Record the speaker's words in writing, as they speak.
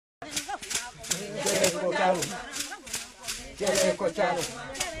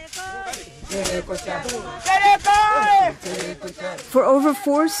For over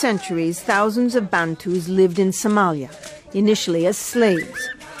 4 centuries, thousands of Bantus lived in Somalia, initially as slaves,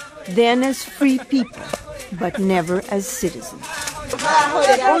 then as free people, but never as citizens.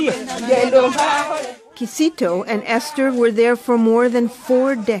 Kisito and Esther were there for more than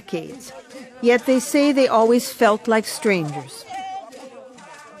 4 decades, yet they say they always felt like strangers.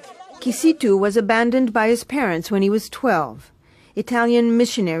 Kisito was abandoned by his parents when he was 12. Italian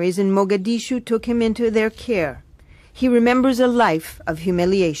missionaries in Mogadishu took him into their care. He remembers a life of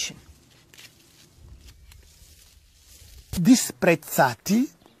humiliation. Disprezzati,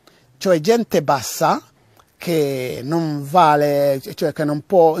 cioè gente bassa che non vale, cioè che non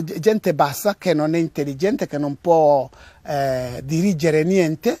può, gente bassa che non è intelligente, che non può dirigere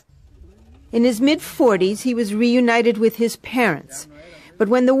niente. In his mid-40s, he was reunited with his parents. But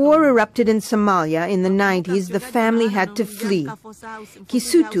when the war erupted in Somalia in the 90s, the family had to flee.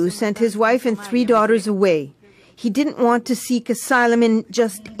 Kisutu sent his wife and 3 daughters away. He didn't want to seek asylum in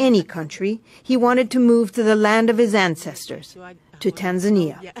just any country. He wanted to move to the land of his ancestors, to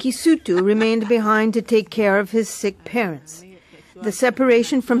Tanzania. Kisutu remained behind to take care of his sick parents. The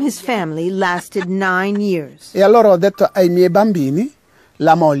separation from his family lasted 9 years. E allora ho detto ai miei bambini,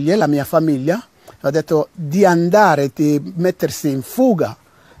 la moglie, la mia famiglia, ho detto di andare, di mettersi in fuga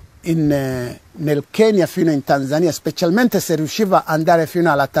nel Kenya fino in Tanzania, specialmente se riusciva ad andare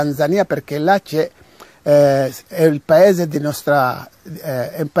fino alla Tanzania, perché là c'è è il paese di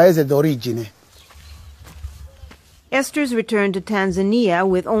è il paese d'origine. Esther's return to Tanzania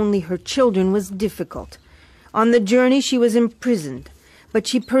with only her children was difficult. On the journey she was imprisoned, but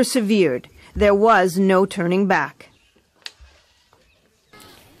she persevered. There was no turning back.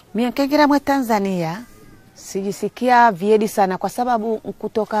 Miankegera mwe Tanzania sijisikia vyedi sana kwa sababu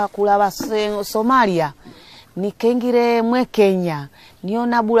kutoka kulawa Somalia nikengire mwe Kenya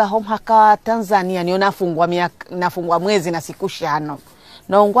niona bula haka Tanzania niona nafungwa mwezi na siku 5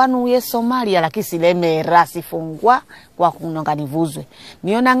 naongwanu ye Somalia lakini silemera sifungwa kwa kunonga nivuzwe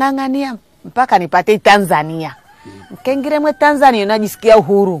niona ngangania mpaka nipate Tanzania nikengire mwe Tanzania najisikia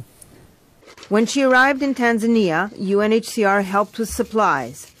uhuru. When she arrived in Tanzania, UNHCR helped with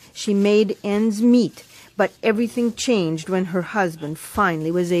supplies. She made ends meet, but everything changed when her husband finally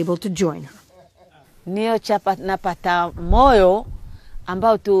was able to join her. Niyo chapa napata moyo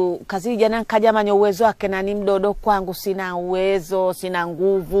ambao tu kazi jana nkaja manyo uwezo wake na ni mdodo kwangu, sina uwezo, sina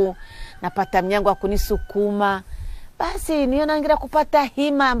nguvu, napata mnyango wa kunisukuma. Basi niyo nangira kupata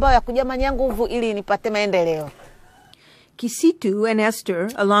hima ambao ya kuja manyangu nguvu ili nipate maendeleo. Kisitu and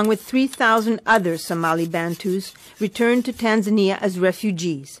Esther, along with 3,000 other Somali Bantus, returned to Tanzania as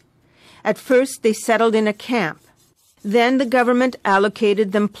refugees. At first, they settled in a camp. Then the government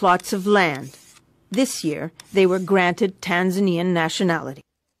allocated them plots of land. This year, they were granted Tanzanian nationality.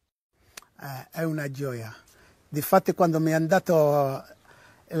 È una gioia. Difatti, quando mi hanno dato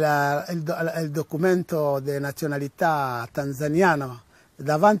il documento di nazionalità tanzaniano,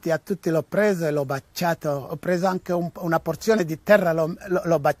 davanti a tutti l'ho preso e l'ho baciato. Ho preso anche una porzione di terra,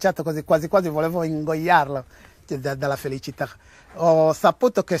 l'ho baciato così, quasi quasi volevo ingoiarlo dalla felicità. Ho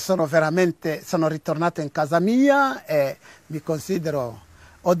saputo che sono ritornato in casa mia e mi considero,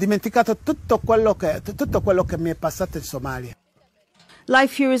 ho dimenticato tutto quello che mi è passato in Somalia.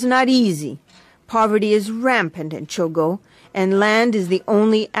 Life here is not easy. Poverty is rampant in Chogo, and land is the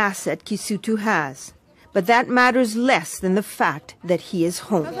only asset Kisutu has. But that matters less than the fact that he is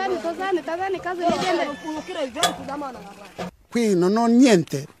home. Qui non ho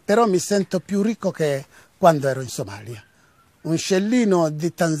niente, però mi sento più ricco che quando ero in Somalia. Un scellino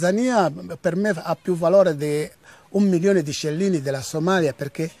di Tanzania per me ha più valore di 1 milione di scellini della Somalia,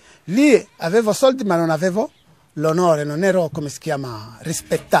 perché lì avevo soldi ma non avevo l'onore, non ero, come si chiama,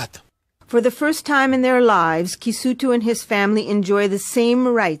 rispettato. For the first time in their lives, Kisutu and his family enjoy the same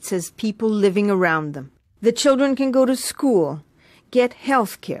rights as people living around them. The children can go to school, get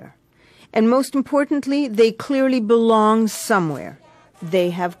health care, and most importantly, they clearly belong somewhere. They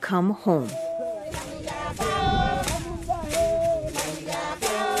have come home.